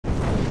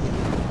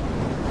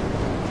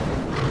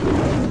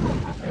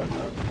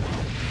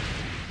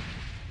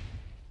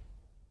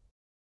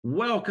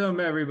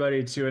Welcome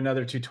everybody to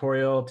another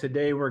tutorial.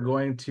 Today we're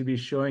going to be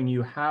showing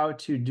you how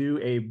to do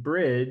a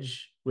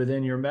bridge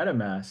within your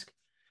MetaMask.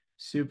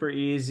 Super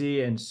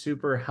easy and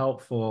super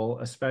helpful,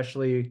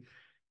 especially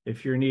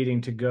if you're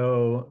needing to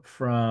go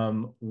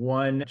from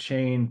one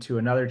chain to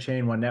another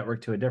chain, one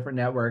network to a different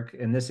network.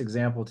 In this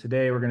example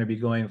today, we're going to be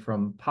going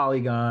from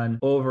Polygon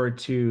over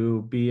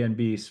to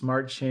BNB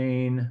Smart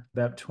Chain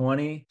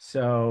BEP20.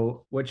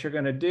 So what you're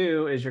going to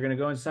do is you're going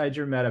to go inside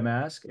your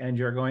MetaMask and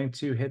you're going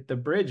to hit the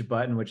bridge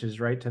button, which is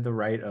right to the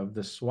right of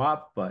the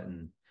swap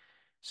button.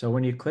 So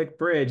when you click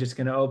bridge, it's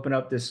going to open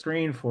up this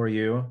screen for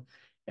you.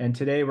 And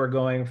today we're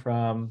going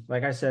from,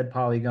 like I said,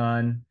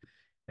 Polygon,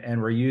 and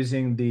we're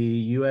using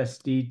the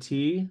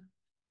USDT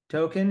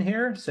token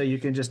here. So you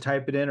can just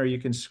type it in or you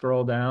can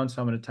scroll down. So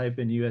I'm going to type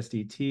in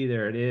USDT.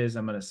 There it is.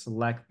 I'm going to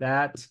select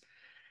that.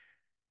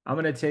 I'm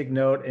going to take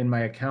note in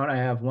my account. I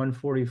have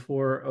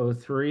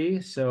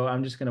 144.03. So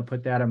I'm just going to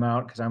put that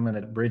amount because I'm going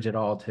to bridge it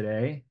all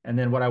today. And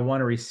then what I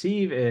want to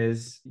receive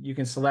is you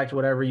can select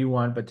whatever you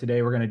want, but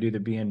today we're going to do the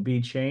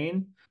BNB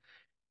chain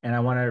and I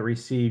want to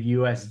receive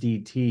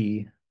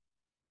USDT,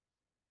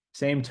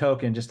 same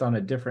token, just on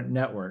a different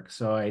network.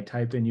 So I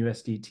type in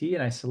USDT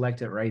and I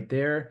select it right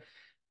there.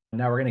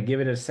 Now we're going to give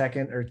it a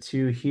second or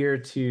two here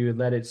to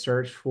let it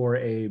search for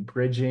a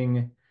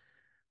bridging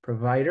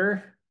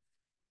provider.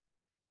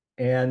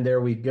 And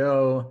there we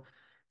go.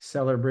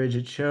 Seller bridge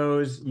it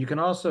shows. You can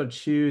also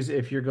choose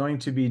if you're going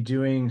to be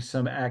doing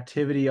some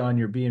activity on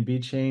your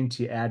BNB chain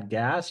to add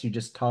gas. You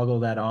just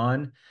toggle that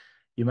on.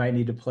 You might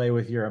need to play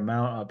with your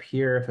amount up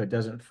here if it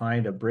doesn't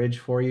find a bridge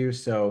for you.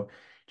 So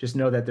just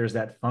know that there's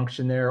that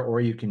function there, or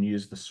you can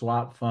use the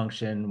swap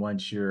function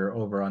once you're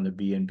over on the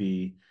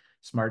BNB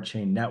Smart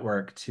Chain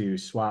network to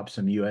swap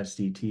some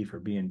USDT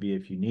for BNB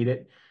if you need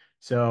it.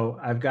 So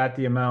I've got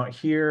the amount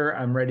here.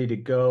 I'm ready to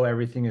go.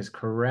 Everything is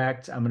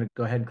correct. I'm going to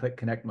go ahead and click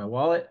connect my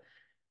wallet.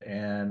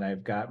 And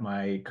I've got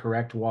my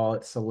correct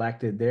wallet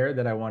selected there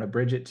that I want to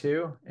bridge it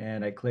to.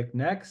 And I click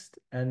next,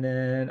 and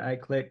then I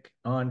click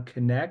on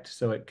connect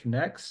so it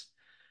connects.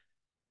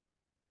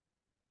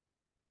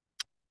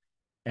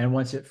 And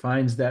once it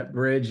finds that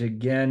bridge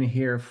again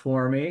here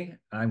for me,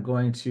 I'm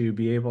going to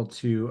be able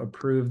to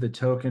approve the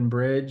token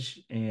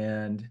bridge.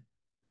 And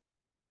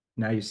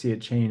now you see it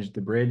changed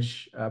the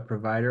bridge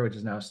provider, which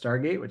is now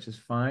Stargate, which is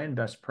fine.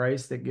 Best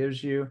price that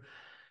gives you.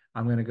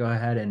 I'm going to go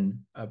ahead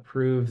and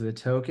approve the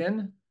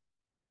token.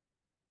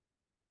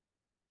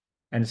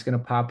 And it's going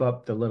to pop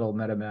up the little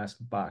MetaMask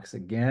box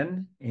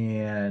again.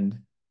 And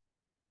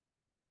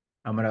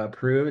I'm going to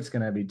approve. It's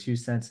going to be 2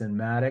 cents in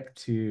Matic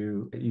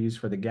to use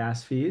for the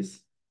gas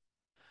fees.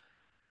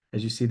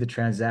 As you see, the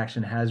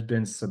transaction has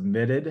been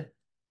submitted.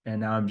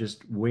 And now I'm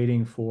just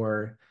waiting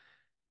for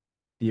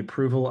the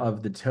approval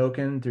of the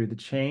token through the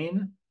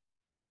chain.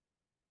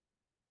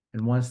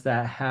 And once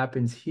that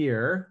happens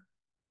here,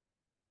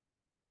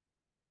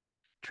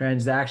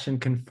 transaction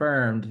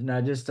confirmed. Now,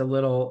 just a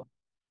little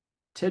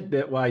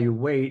tidbit while you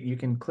wait, you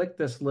can click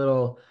this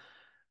little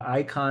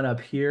icon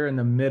up here in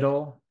the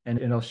middle, and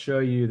it'll show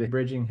you the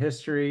bridging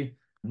history.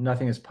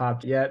 Nothing has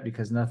popped yet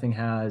because nothing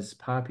has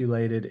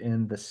populated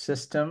in the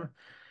system.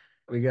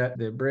 We got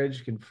the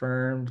bridge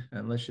confirmed,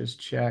 and let's just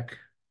check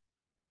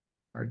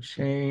our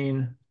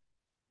chain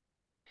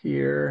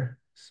here,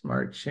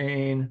 smart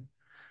chain.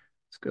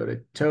 Let's go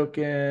to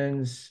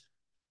tokens.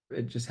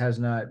 It just has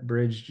not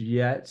bridged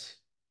yet.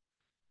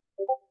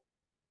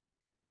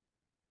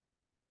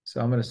 So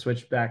I'm going to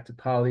switch back to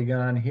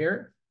Polygon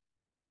here.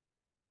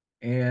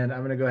 And I'm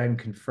going to go ahead and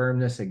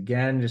confirm this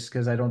again, just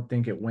because I don't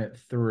think it went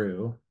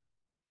through.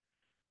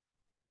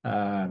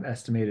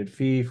 Estimated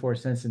fee, 4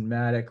 cents in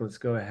Matic. Let's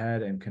go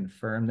ahead and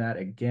confirm that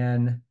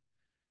again.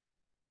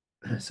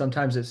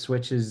 Sometimes it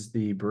switches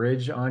the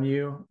bridge on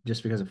you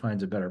just because it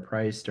finds a better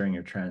price during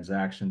your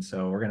transaction.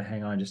 So we're going to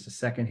hang on just a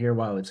second here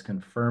while it's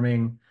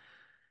confirming.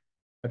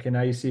 Okay,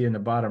 now you see in the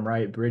bottom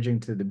right, bridging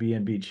to the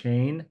BNB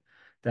chain.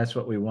 That's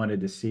what we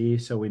wanted to see.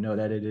 So we know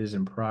that it is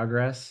in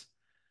progress.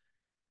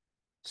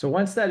 So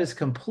once that is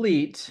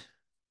complete,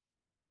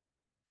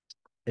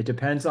 it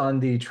depends on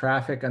the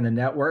traffic on the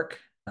network,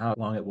 how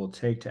long it will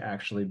take to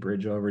actually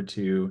bridge over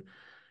to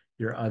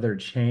your other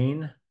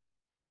chain.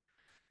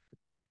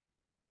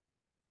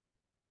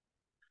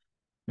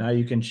 Now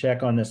you can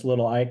check on this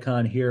little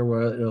icon here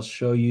where it'll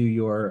show you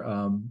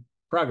your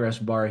progress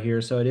bar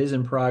here. So it is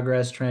in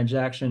progress.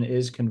 Transaction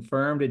is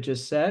confirmed, it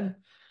just said.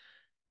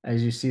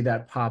 As you see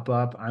that pop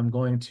up, I'm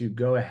going to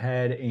go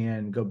ahead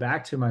and go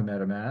back to my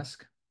MetaMask.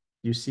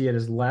 You see it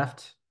has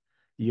left,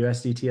 the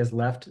USDT has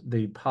left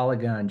the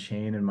Polygon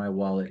chain in my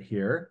wallet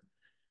here.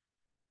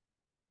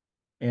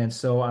 And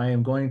so I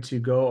am going to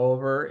go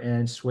over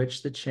and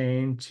switch the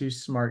chain to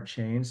Smart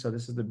Chain. So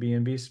this is the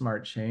BNB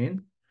Smart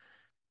Chain.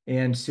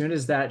 And as soon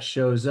as that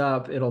shows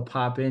up, it'll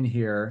pop in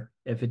here.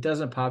 If it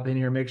doesn't pop in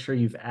here, make sure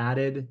you've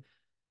added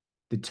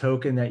the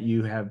token that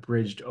you have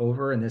bridged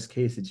over. In this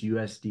case, it's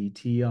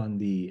USDT on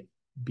the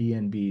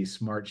BNB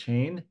Smart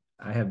Chain.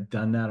 I have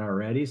done that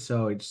already,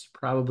 so it's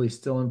probably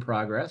still in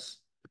progress,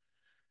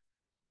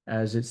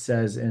 as it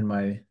says in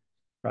my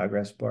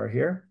progress bar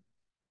here.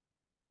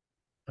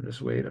 I'll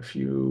just wait a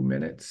few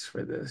minutes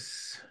for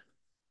this.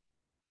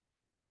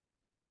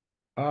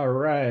 All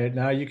right,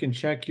 now you can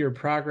check your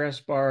progress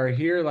bar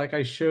here like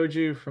I showed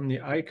you from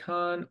the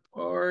icon,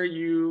 or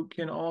you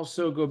can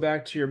also go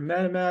back to your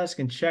MetaMask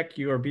and check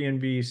your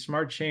BNB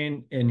Smart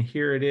Chain, and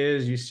here it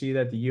is. You see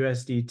that the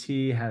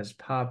USDT has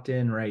popped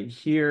in right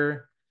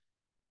here.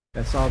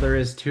 That's all there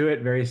is to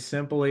it. Very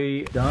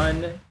simply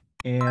done,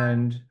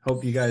 and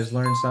hope you guys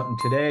learned something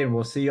today, and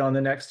we'll see you on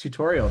the next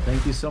tutorial.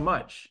 Thank you so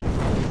much.